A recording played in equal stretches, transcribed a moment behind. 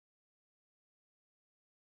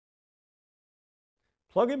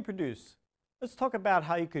Plug and produce. Let's talk about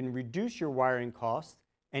how you can reduce your wiring costs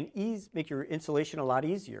and make your installation a lot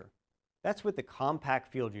easier. That's with the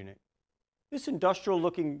compact field unit. This industrial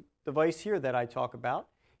looking device here that I talk about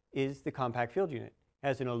is the compact field unit. It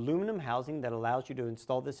has an aluminum housing that allows you to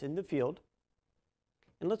install this in the field.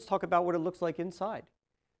 And let's talk about what it looks like inside.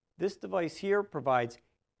 This device here provides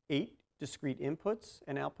 8 discrete inputs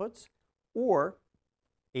and outputs or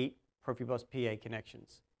 8 Profibus PA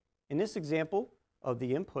connections. In this example of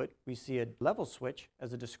the input, we see a level switch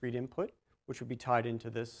as a discrete input, which would be tied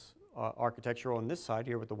into this architecture on this side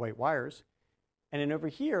here with the white wires. And then over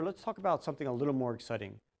here, let's talk about something a little more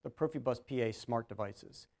exciting, the Profibus PA smart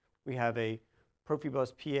devices. We have a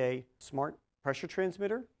Profibus PA smart pressure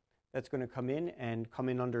transmitter that's going to come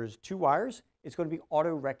in under 2 wires. It's going to be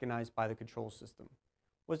auto-recognized by the control system.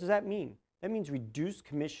 What does that mean? That means reduced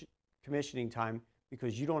commissioning time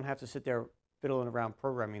because you don't have to sit there fiddling around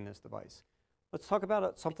programming this device. Let's talk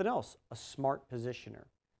about something else, a smart positioner.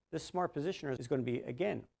 This smart positioner is going to be,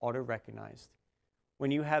 again, auto-recognized. When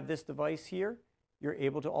you have this device here, you're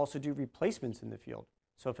able to also do replacements in the field.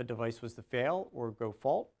 So if a device was to fail or go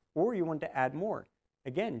fault, or you want to add more,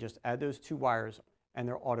 again, just add those 2 wires and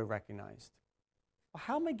they're auto-recognized. Well,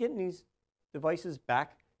 how am I getting these devices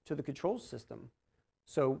back to the control system?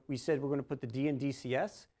 So we said we're going to put the D in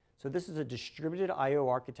DCS. So this is a distributed I/O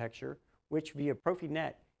architecture, which via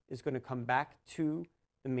Profinet is going to come back to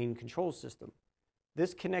the main control system.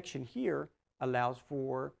 This connection here allows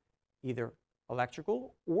for either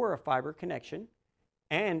electrical or a fiber connection,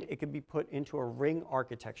 and it can be put into a ring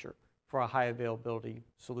architecture for a high availability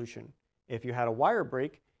solution. If you had a wire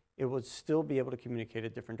break, it would still be able to communicate a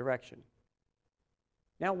different direction.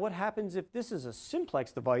 Now, what happens if this is a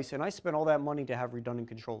simplex device and I spent all that money to have redundant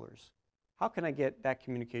controllers? How can I get that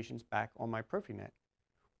communications back on my Profinet?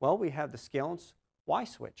 Well, we have the Scalance Y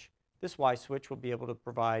switch. This Y switch will be able to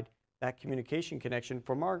provide that communication connection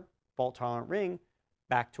from our fault-tolerant ring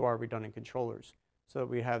back to our redundant controllers. So that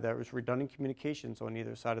we have those redundant communications on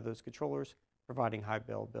either side of those controllers, providing high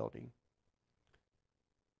availability.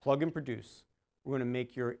 Plug and produce. We're going to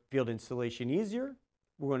make your field installation easier.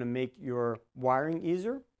 We're going to make your wiring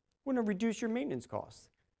easier. We're going to reduce your maintenance costs.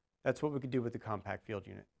 That's what we could do with the compact field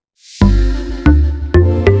unit.